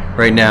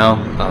right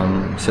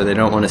now. So they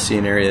don't want to see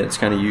an area that's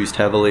kind of used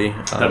heavily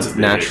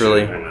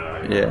naturally.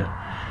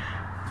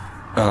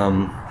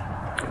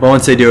 But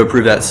once they do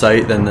approve that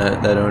site, then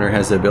that owner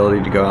has the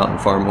ability to go out and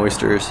farm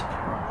oysters.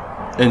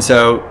 And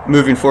so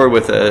moving forward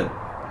with the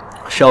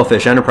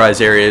shellfish enterprise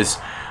areas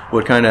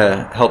would kind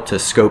of help to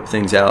scope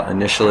things out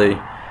initially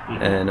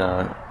and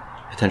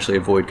potentially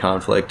avoid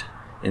conflict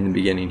in the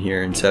beginning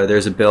here. And so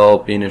there's a bill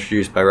being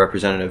introduced by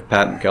Representative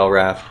Pat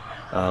McElrath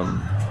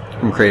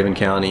from Craven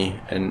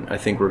County, and I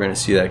think we're going to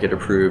see that get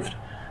approved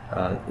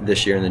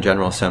this year in the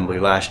General Assembly.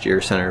 Last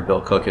year, Senator Bill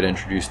Cook had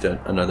introduced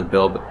another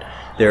bill, but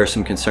there are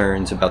some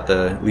concerns about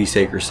the lease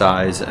acre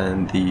size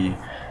and the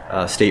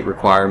state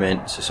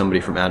requirement. So somebody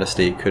from out of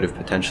state could have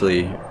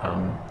potentially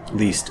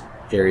leased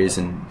areas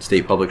in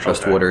state public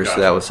trust waters. Gotcha.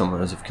 So that was something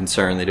that was of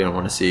concern. They didn't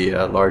want to see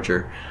a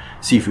larger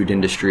seafood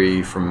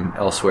industry from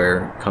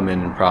elsewhere come in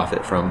and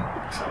profit from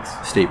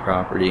state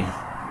property.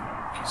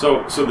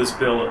 So this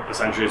bill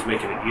essentially is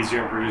making it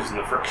easier and reducing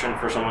the friction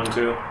for someone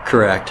too?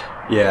 Correct.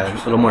 Yeah,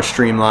 a little more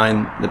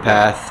streamline the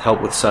path,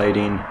 help with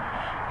siting,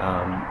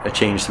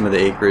 change some of the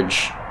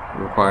acreage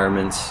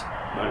requirements.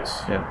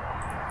 Nice. Yeah.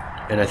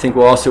 And I think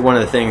we'll also, one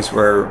of the things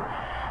where,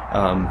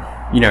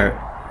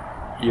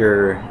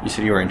 you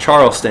said you were in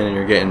Charleston and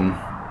you're getting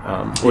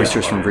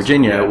oysters from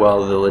Virginia. Yeah.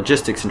 Well, the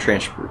logistics and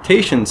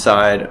transportation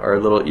side are a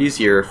little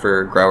easier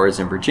for growers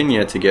in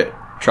Virginia to get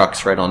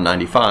trucks right on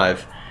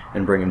 95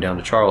 and bring them down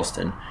to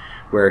Charleston.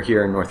 Where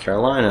here in North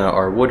Carolina,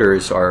 our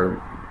waters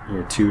are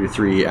 2 to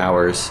 3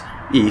 hours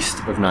east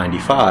of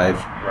 95.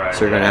 Right,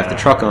 so you're going to have to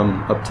truck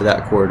them up to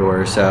that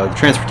corridor. So the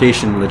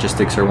transportation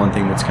logistics are one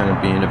thing that's kind of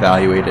being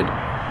evaluated.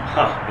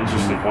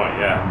 Interesting point,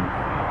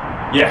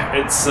 yeah. Yeah,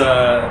 it's...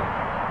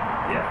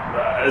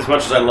 as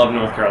much as I love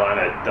North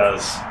Carolina, it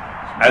does,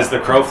 as the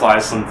crow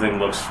flies, something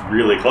looks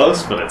really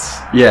close, but it's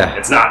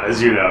not,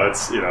 as you know,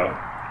 it's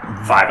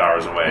 5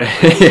 hours away.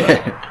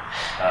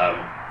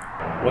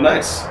 Well,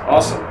 nice,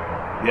 awesome.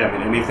 Yeah, I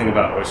mean, anything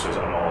about oysters,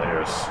 I'm all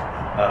ears.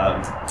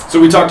 So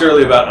we talked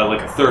earlier about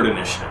a third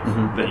initiative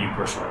that you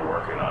personally are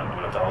working on.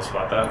 You want to tell us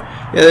about that?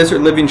 Yeah, those are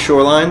living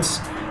shorelines,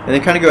 and they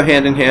kind of go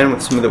hand in hand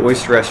with some of the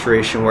oyster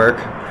restoration work.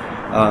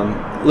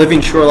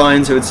 Living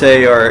shorelines, I would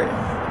say, are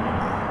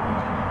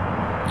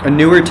a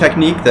newer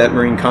technique that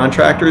marine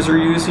contractors are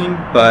using,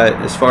 but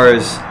as far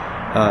as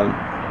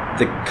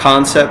the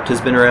concept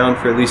has been around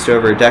for at least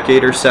over a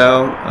decade or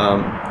so.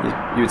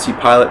 You would see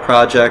pilot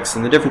projects,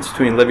 and the difference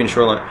between living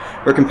shoreline,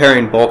 we're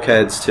comparing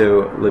bulkheads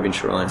to living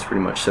shorelines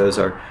pretty much. So those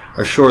are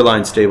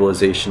shoreline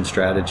stabilization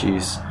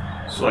strategies.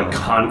 So like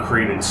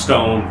concrete and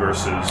stone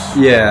versus...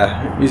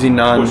 Yeah, using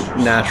Oysters.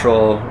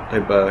 non-natural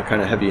type of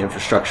kind of heavy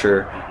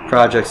infrastructure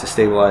projects to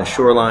stabilize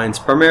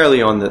shorelines,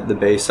 primarily on the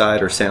bay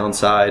side or sound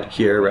side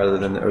here rather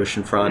than the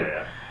ocean front.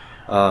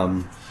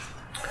 Yeah.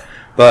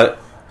 But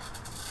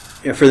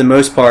for the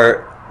most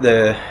part,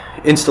 the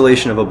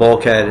installation of a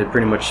bulkhead had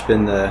pretty much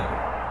been the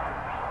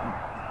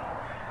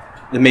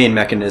main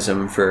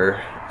mechanism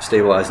for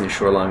stabilizing the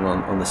shoreline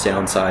on the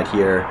sound side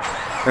here.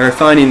 And we're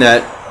finding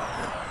that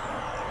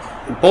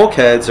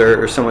bulkheads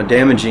are somewhat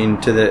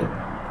damaging to the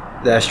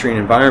estuarine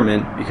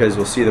environment because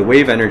we'll see the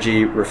wave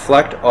energy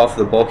reflect off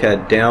the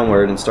bulkhead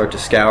downward and start to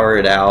scour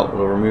it out.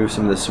 It'll remove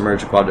some of the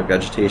submerged aquatic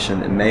vegetation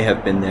that may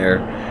have been there,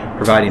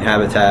 providing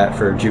habitat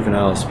for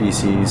juvenile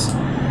species.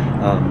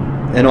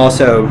 And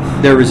also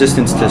their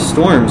resistance to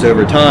storms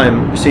over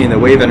time. We're seeing the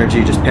wave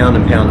energy just pound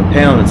and pound and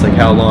pound. It's like,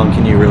 how long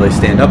can you really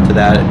stand up to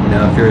that? You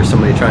know, if you're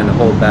somebody trying to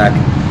hold back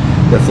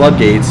the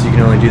floodgates, you can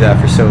only do that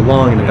for so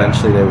long, and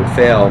eventually they would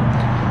fail.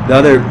 The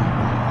other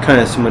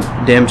kind of somewhat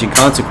damaging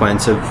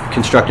consequence of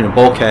constructing a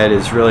bulkhead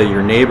is really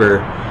your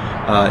neighbor.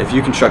 If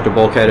you construct a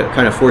bulkhead, it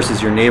kind of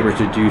forces your neighbor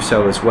to do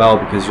so as well,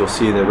 because you'll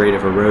see the rate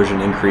of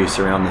erosion increase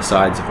around the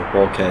sides of a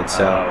bulkhead.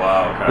 So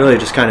really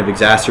just kind of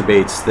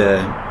exacerbates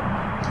the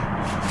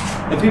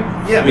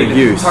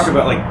use. Talk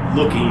about like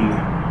looking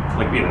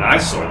like being an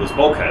eyesore. Those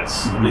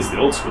bulkheads, at least the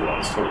old school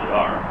ones, totally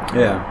are.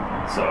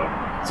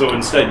 Yeah. So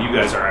instead, you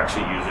guys are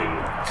actually using.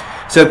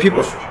 So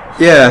people,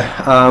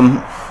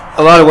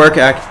 a lot of work.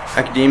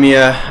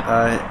 Academia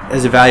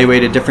has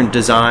evaluated different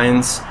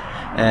designs,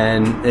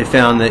 and they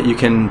found that you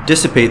can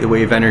dissipate the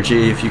wave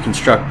energy if you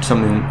construct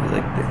something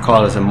like they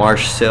call it as a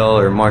marsh sill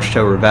or marsh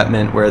tow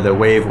revetment, where the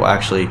wave will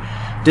actually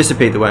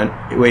dissipate the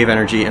wave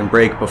energy and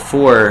break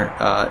before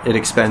it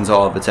expends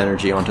all of its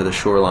energy onto the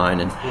shoreline.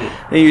 And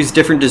they use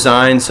different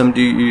designs. Some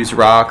do use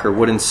rock or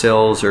wooden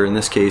sills, or in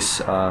this case,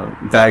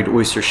 bagged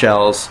oyster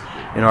shells.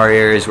 In our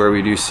areas where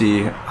we do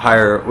see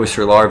higher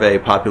oyster larvae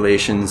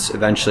populations,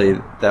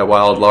 eventually that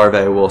wild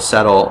larvae will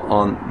settle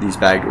on these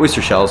bagged oyster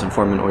shells and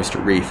form an oyster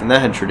reef. And that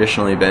had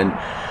traditionally been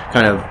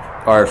kind of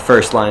our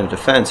first line of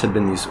defense, had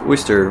been these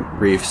oyster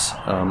reefs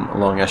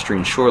along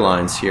estuarine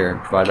shorelines here,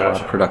 provide a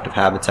lot of productive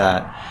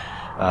habitat.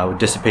 Would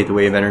dissipate the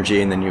wave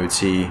energy, and then you would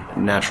see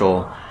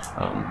natural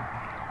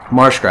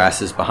marsh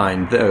grasses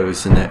behind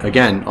those. And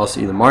again, also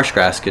the marsh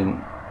grass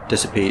can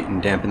dissipate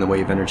and dampen the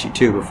wave energy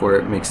too before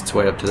it makes its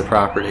way up to the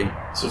property.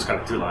 So it's kind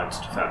of two lines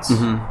of defense.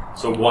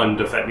 So one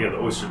the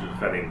oyster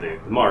defending the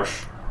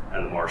marsh,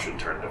 and the marsh in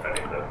turn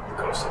defending the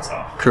coast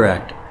itself.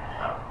 Correct.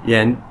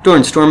 Yeah, and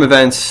during storm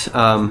events,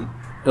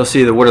 you'll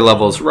see the water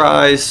levels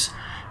rise,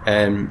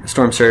 and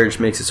storm surge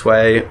makes its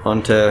way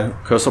onto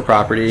coastal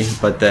property,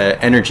 but the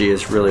energy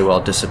is really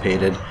well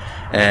dissipated.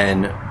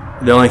 And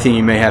the only thing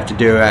you may have to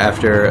do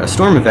after a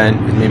storm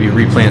event is maybe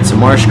replant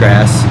some marsh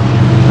grass,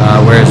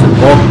 whereas with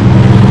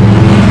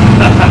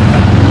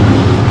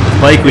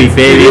Bike Week,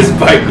 baby. It is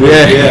Bike Week,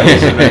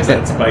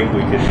 It's Bike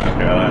Week in North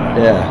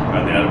Carolina. Yeah.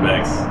 Around the Outer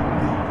Banks.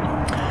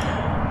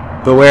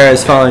 But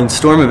whereas following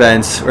storm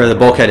events where the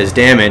bulkhead is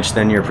damaged,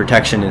 then your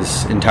protection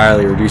is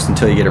entirely reduced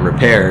until you get it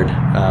repaired.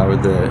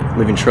 With the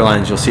living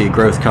shorelines, you'll see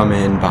growth come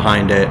in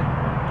behind it,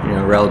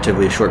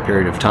 relatively short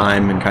period of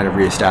time, and kind of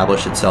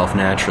reestablish itself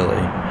naturally.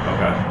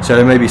 Okay. So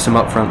there may be some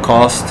upfront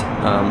cost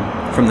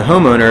from the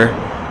homeowner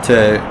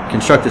to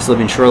construct this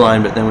living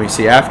shoreline, but then we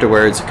see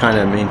afterwards it kind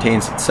of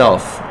maintains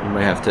itself. You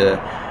might have to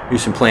do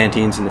some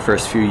plantings in the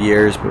first few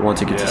years, but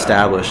once it gets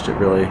established, it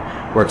really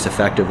works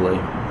effectively.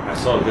 I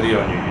saw a video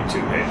on your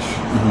YouTube page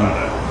about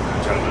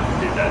a gentleman who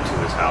did that to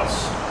his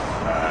house.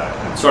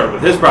 It started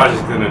with his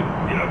project, and then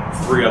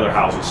 3 other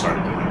houses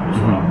started doing it as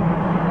well.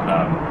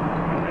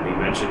 And he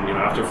mentioned,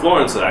 after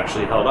Florence, it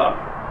actually held up,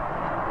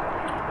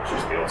 which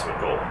is the ultimate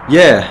goal.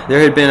 Yeah, there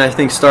had been, I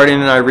think, starting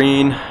in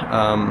Irene.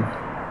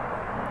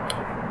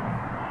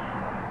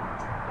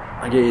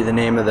 I gave you the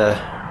name of the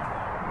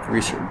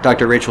research.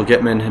 Dr. Rachel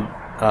Gitman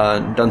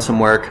had done some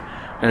work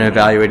and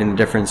evaluating the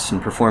difference in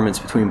performance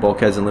between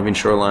bulkheads and living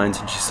shorelines,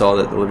 and she saw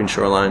that the living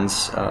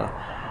shorelines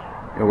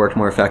worked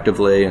more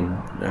effectively, and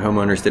the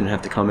homeowners didn't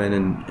have to come in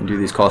and do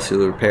these costly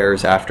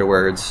repairs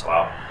afterwards.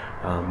 Wow.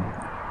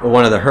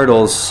 One of the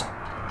hurdles,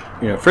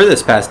 for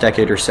this past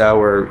decade or so,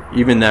 were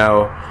even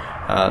though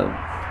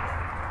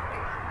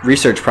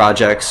research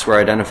projects were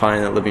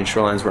identifying that living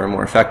shorelines were a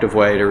more effective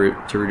way to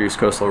reduce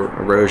coastal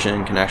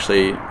erosion, can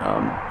actually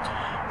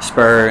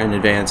spur and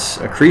advance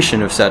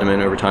accretion of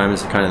sediment over time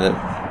as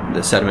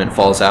the sediment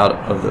falls out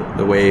of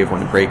the wave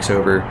when it breaks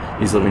over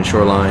these living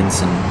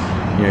shorelines,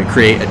 and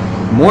create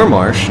more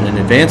marsh and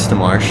advance the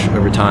marsh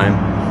over time.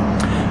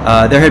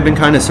 There had been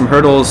kind of some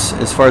hurdles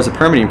as far as the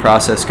permitting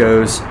process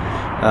goes,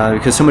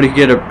 because somebody could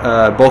get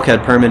a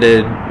bulkhead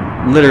permitted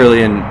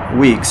literally in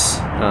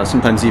weeks,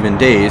 sometimes even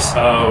days.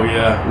 Oh,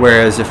 yeah.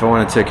 Whereas if I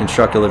wanted to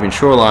construct a living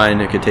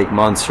shoreline, it could take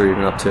months or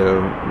even up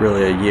to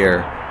really a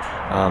year.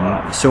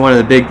 So one of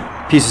the big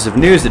pieces of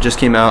news that just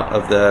came out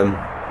of the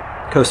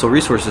Coastal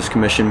Resources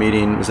Commission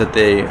meeting was that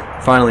they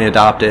finally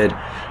adopted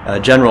a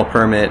general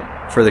permit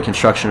for the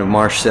construction of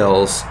marsh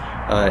sills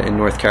in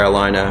North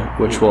Carolina,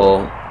 which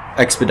will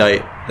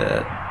expedite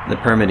the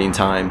permitting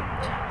time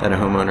that a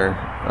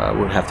homeowner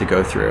would have to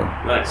go through.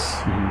 Nice.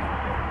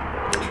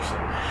 Interesting.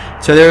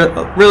 So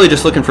they're really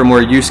just looking for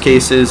more use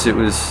cases.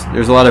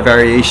 There's a lot of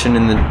variation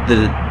in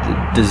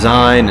the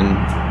design and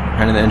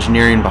kind of the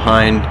engineering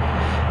behind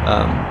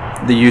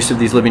the use of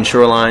these living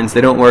shorelines.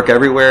 They don't work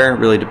everywhere. It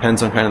really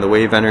depends on kind of the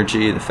wave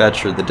energy, the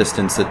fetch, or the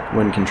distance that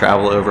wind can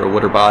travel over a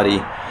water body,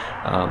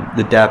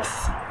 the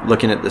depth,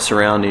 looking at the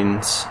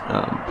surroundings,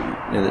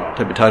 the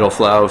type of tidal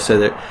flow. So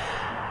that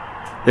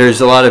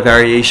there's a lot of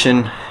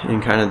variation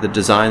in kind of the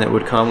design that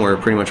would come, where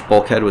pretty much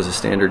bulkhead was a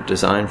standard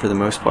design for the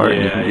most part,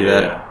 and you can do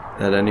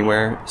that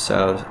anywhere.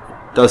 So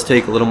it does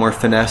take a little more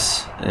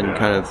finesse and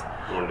kind of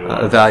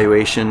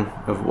evaluation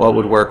of what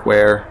would work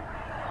where.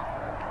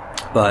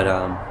 But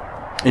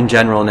in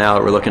general, now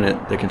we're looking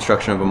at the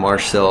construction of a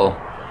marsh sill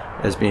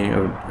as being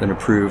an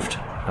approved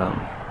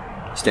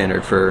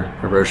standard for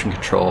erosion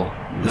control.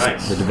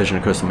 Nice. The Division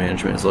of Coastal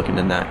Management is looking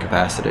in that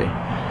capacity.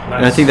 Nice.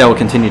 And I think that will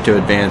continue to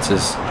advance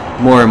as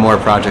more and more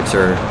projects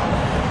are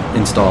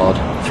installed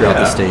throughout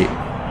the state.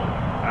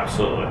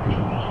 Absolutely.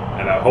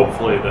 And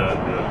hopefully the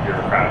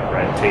bureaucratic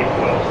red tape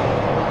will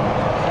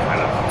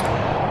kind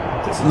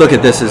of look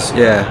at this as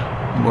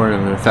more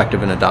of an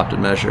effective and adopted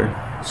measure.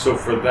 So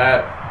for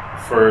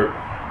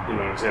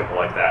an example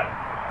like that,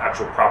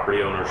 actual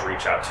property owners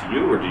reach out to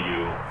you, or do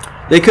you?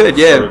 They could,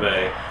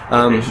 survey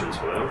locations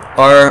for them?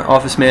 Our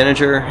office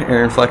manager,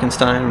 Aaron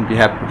Fleckenstein, would be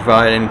happy to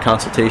provide any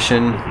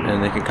consultation,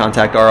 and they can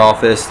contact our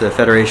office. The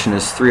Federation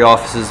has 3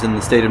 offices in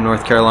the state of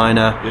North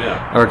Carolina.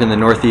 I work in the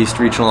Northeast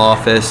Regional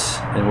Office,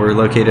 and we're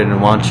located in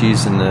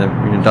Wanchese in the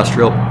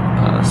Industrial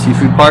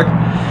Seafood Park.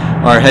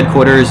 Our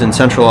headquarters and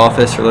central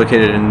office are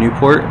located in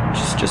Newport, which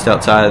is just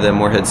outside of the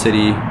Morehead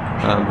City,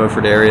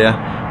 Beaufort area.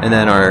 And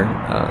then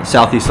our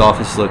southeast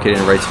office is located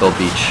in Wrightsville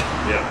Beach,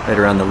 right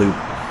around the loop.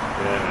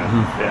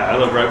 Yeah, I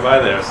live right by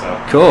there, so.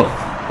 Cool.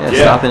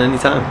 Stop in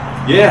anytime.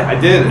 Yeah, I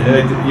did.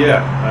 They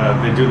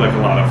do like a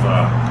lot of,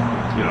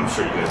 I'm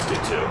sure you guys do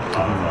too, a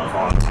lot of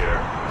volunteer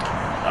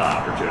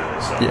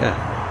opportunities. So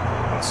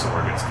once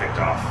summer gets kicked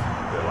off,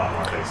 there are a lot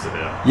more things to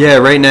do. Yeah,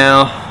 right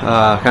now,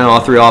 kind of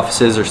all 3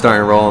 offices are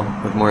starting to roll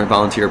with more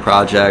volunteer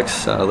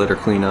projects, litter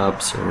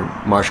cleanups, or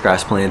marsh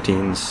grass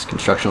plantings,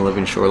 construction of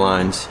living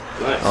shorelines.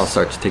 Nice. All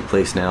start to take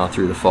place now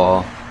through the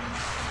fall.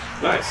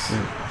 Nice.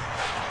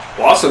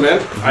 Well, awesome,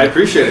 man. I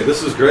appreciate it.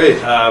 This is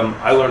great.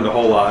 I learned a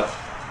whole lot.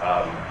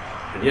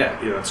 And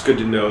it's good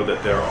to know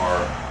that there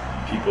are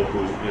people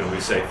who, we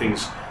say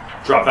things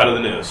drop out of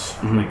the news,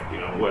 like,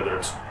 whether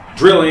it's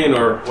drilling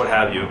or what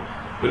have you.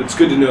 But it's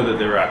good to know that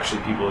there are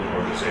actually people in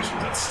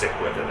organizations that stick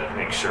with it and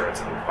make sure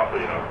it's in the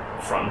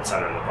front and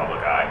center in the public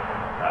eye,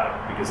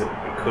 because it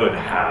could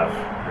have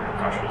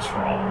repercussions for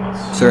all of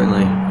us.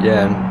 Certainly,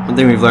 yeah. And one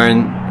thing we've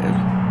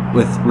learned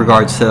with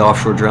regards to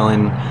offshore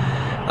drilling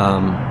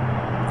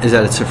is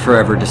that it's a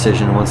forever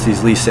decision. Once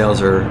these lease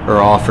sales are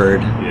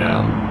offered,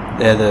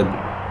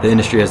 the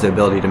industry has the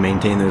ability to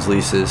maintain those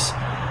leases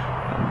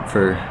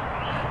for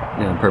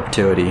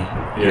perpetuity.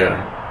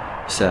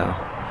 Yeah. So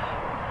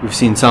we've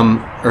seen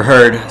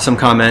heard some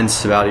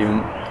comments about,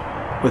 even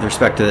with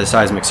respect to the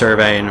seismic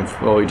surveying,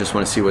 of, we just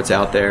want to see what's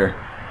out there,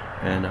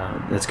 and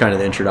that's kind of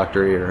the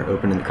introductory or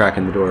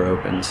cracking the door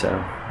open.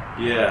 So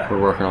we're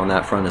working on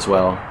that front as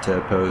well to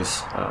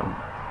oppose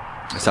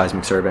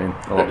seismic surveying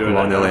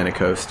along the Atlantic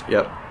coast.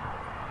 Yep.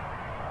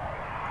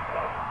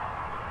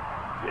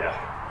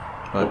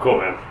 Well, cool,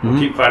 man. We'll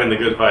keep fighting the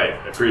good fight.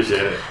 I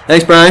appreciate it.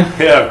 Thanks, Brian.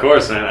 Yeah, of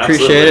course, man.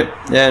 Absolutely. Appreciate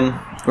it. And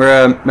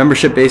we're a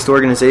membership-based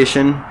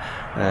organization,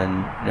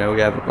 and we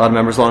have a lot of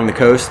members along the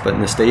coast, but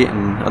in the state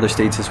and other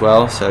states as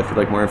well. So if you'd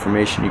like more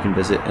information, you can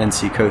visit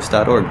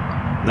nccoast.org.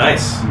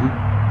 Nice.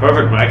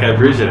 Perfect, Mike. I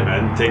appreciate it,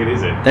 man. Take it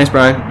easy. Thanks,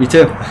 Brian. You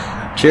too.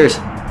 Cheers.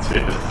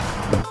 Cheers.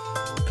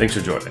 Thanks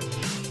for joining.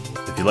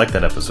 If you liked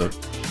that episode,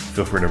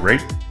 feel free to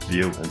rate,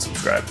 view, and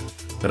subscribe.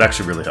 That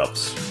actually really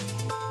helps.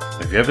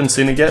 If you haven't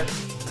seen it yet,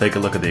 take a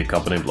look at the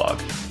accompanying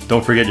blog.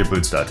 Don't forget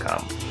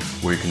yourboots.com,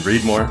 where you can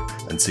read more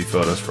and see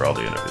photos for all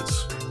the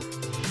interviews.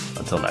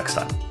 Until next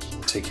time,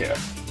 take care.